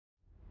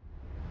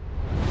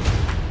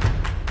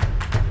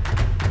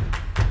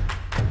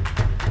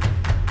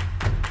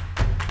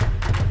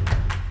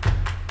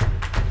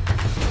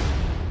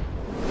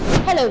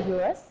Hello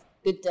viewers,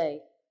 good day.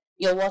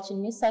 You're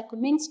watching News Cycle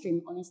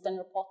Mainstream on Eastern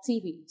Report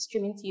TV,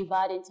 streaming to you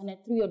via the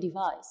internet through your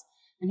device.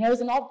 And here is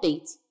an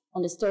update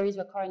on the stories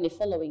we're currently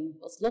following,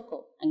 both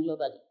local and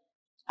globally.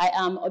 I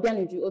am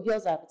Obiano.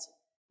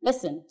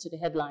 Listen to the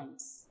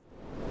headlines.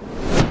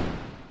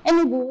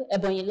 Enugu,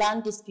 Ebonyi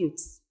land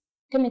disputes.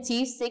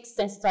 Committee seeks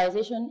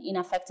sensitization in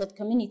affected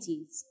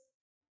communities.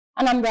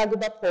 Anambra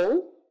guber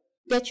poll,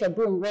 get your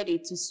broom ready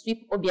to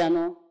sweep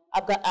Obiano,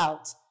 APGA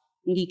out,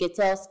 Ngige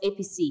tells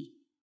APC.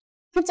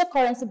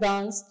 Cryptocurrency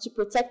bans to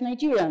protect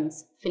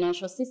Nigerians,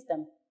 financial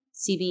system,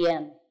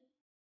 CBN.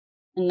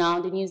 And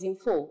now the news in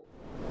full.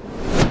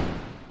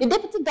 The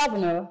Deputy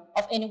Governor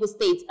of Enugu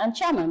State and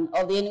Chairman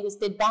of the Enugu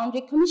State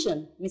Boundary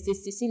Commission,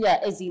 Mrs. Cecilia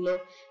Ezilo,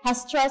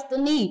 has stressed the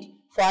need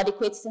for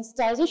adequate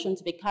sensitization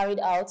to be carried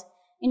out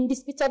in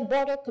disputed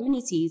border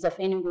communities of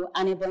Enugu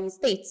and Ebonyi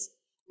states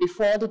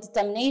before the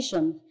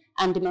determination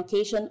and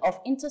demarcation of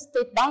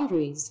interstate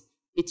boundaries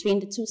between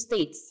the two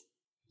states.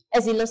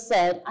 Ezilo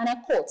said, and I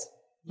quote,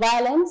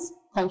 "Violence,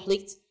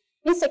 conflict,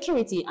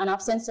 insecurity, and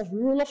absence of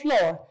rule of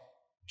law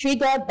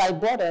triggered by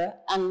border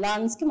and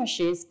land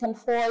skirmishes can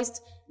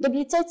foist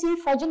debilitating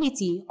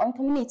fragility on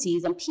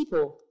communities and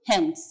people,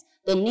 hence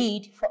the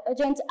need for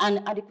urgent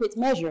and adequate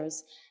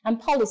measures and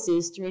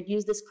policies to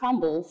reduce the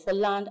scramble for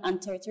land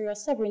and territorial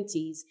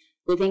sovereignties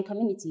within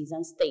communities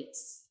and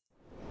states."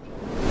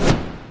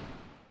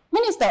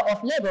 Minister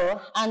of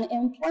Labour and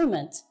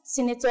Employment,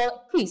 Senator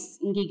Chris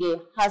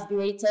Ngige, has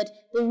berated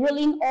the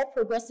ruling All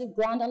Progressive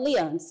Grand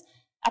Alliance,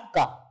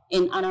 APGA,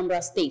 in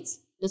Anambra State,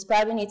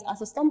 describing it as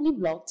a stumbling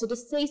block to the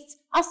state's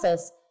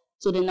access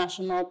to the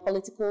national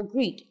political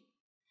grid.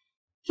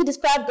 He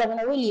described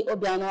Governor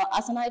Obiano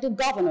as an idle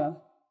governor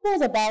who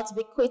was about to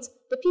bequeath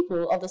the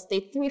people of the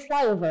state 3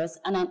 flyovers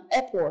and an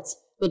airport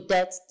with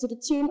debt to the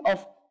tune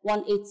of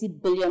 180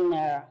 billion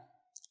naira.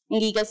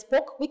 Ngige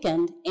spoke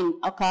weekend in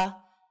Aka,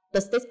 the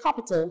state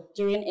capital,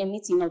 during a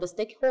meeting of the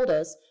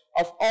stakeholders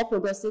of All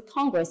Progressive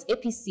Congress,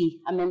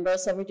 APC, and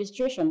members of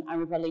Registration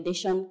and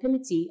Revalidation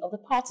Committee of the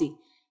party.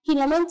 He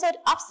lamented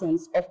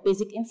absence of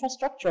basic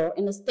infrastructure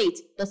in the state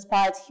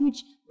despite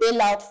huge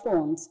bailout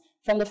funds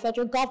from the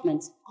federal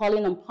government,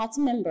 calling on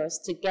party members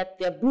to get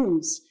their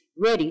brooms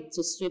ready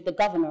to sweep the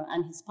governor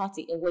and his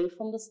party away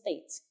from the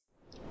state.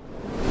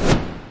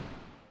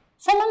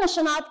 Former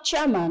National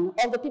Chairman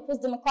of the People's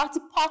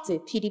Democratic Party,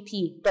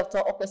 PDP, Dr.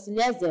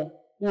 Okwesilieze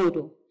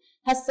Nwodo,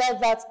 has said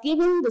that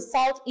giving the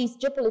Southeast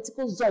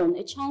geopolitical zone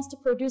a chance to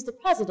produce the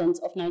president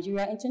of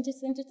Nigeria in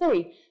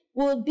 2023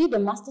 will be the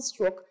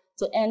masterstroke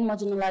to end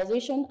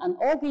marginalization and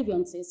all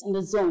grievances in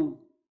the zone.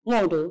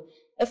 Nwodo,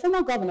 a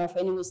former governor of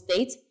Enugu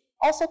State,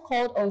 also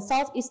called on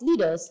Southeast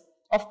leaders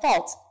of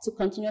thought to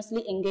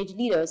continuously engage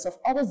leaders of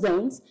other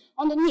zones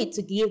on the need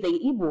to give the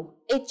Igbo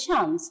a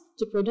chance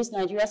to produce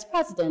Nigeria's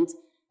president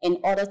in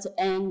order to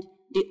end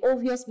the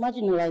obvious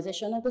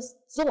marginalization of the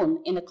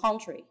zone in the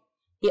country.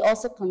 He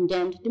also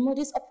condemned the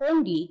modus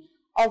operandi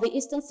of the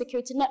Eastern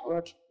Security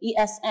Network,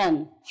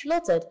 ESN,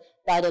 floated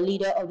by the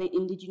leader of the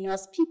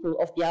indigenous people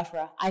of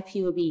Biafra,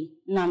 IPOB,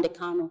 Nnamdi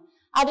Kanu,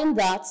 adding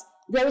that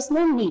there is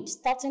no need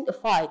starting a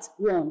fight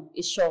one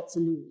is sure to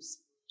lose.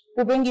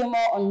 We'll bring you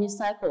more on News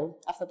Cycle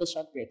after the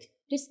short break.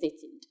 Please stay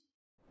tuned.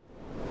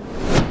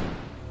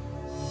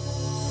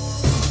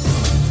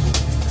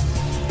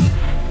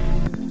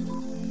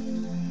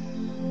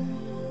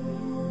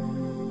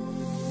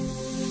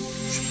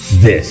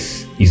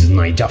 This is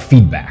Niger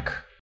Feedback.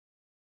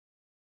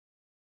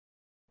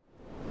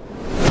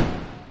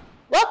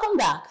 Welcome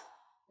back.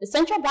 The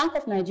Central Bank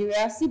of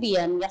Nigeria,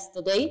 CBN,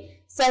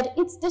 yesterday said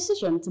its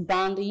decision to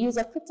ban the use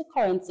of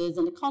cryptocurrencies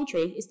in the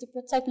country is to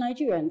protect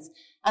Nigerians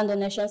and the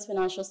nation's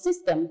financial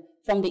system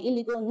from the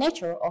illegal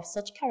nature of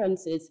such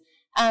currencies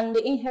and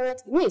the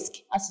inherent risk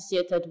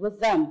associated with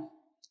them.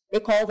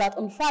 Recall that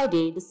on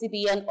Friday, the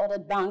CBN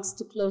ordered banks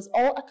to close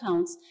all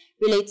accounts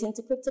relating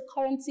to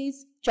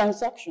cryptocurrencies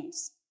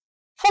transactions.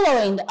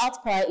 Following the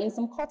outcry in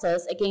some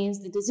quarters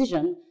against the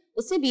decision,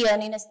 the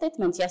CBN, in a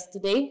statement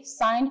yesterday,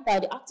 signed by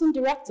the Acting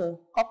Director,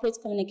 Corporate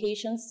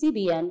Communications,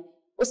 CBN,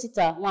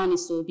 Osita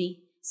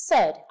Nwanisobi,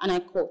 said, and I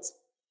quote,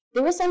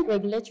 "The recent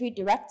regulatory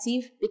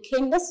directive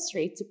became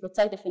necessary to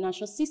protect the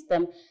financial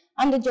system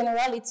and the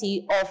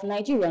generality of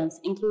Nigerians,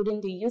 including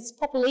the youth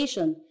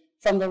population,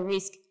 from the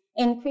risk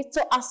in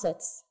crypto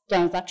assets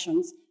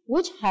transactions,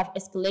 which have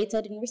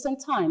escalated in recent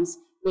times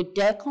with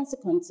dire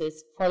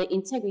consequences for the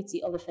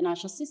integrity of the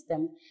financial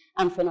system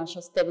and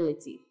financial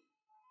stability."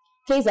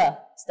 Kaiser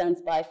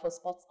stands by for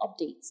sports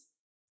updates.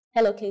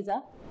 Hello,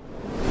 Kaiser.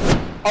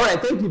 All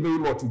right, thank you very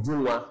much,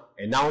 Ujunwa.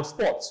 And now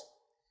sports.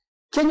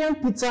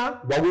 Kenyan Peter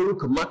Waweru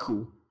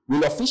Kamaku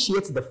will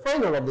officiate the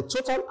final of the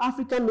Total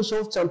African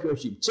Nations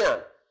Championship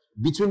 (CHAN)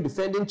 between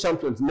defending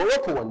champions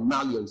Morocco and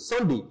Mali on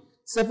Sunday,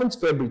 7th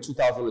February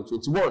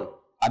 2021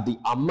 at the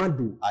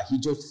Amadou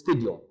Ahidjo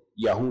Stadium,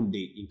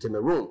 Yaoundé in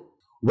Cameroon.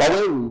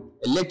 Waweru,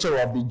 a lecturer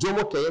of the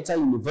Jomo Kenyatta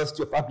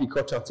University of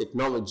Agriculture and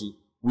Technology,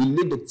 will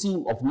lead the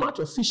team of match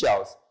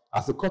officials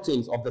as the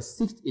curtains of the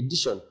 6th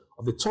edition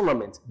of a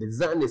tournament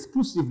designed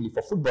exclusively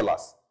for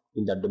footballers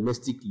in their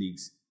domestic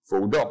leagues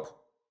fold up.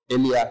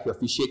 Earlier, he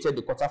officiated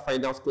the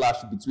quarterfinals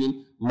clash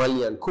between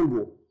Mali and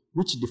Congo,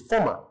 which the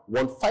former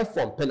won 5-4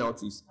 on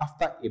penalties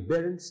after a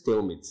barren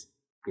stalemate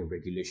in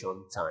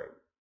regulation time.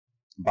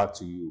 Back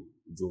to you,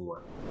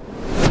 Jungwa.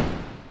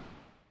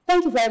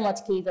 Thank you very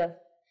much, Cleaver.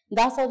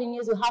 That's all the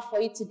news we have for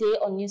you today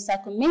on News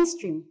Cycle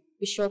Mainstream.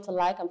 Be sure to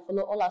like and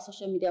follow all our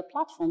social media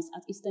platforms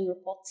at Eastern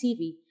Report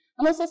TV,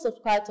 and also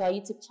subscribe to our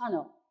YouTube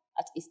channel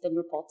at Eastern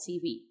Report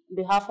TV. On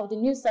behalf of the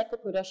News Cycle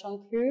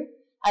production crew,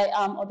 I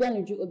am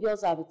Obiano.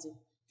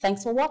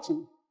 Thanks for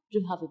watching.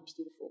 Do have a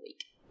beautiful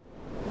week.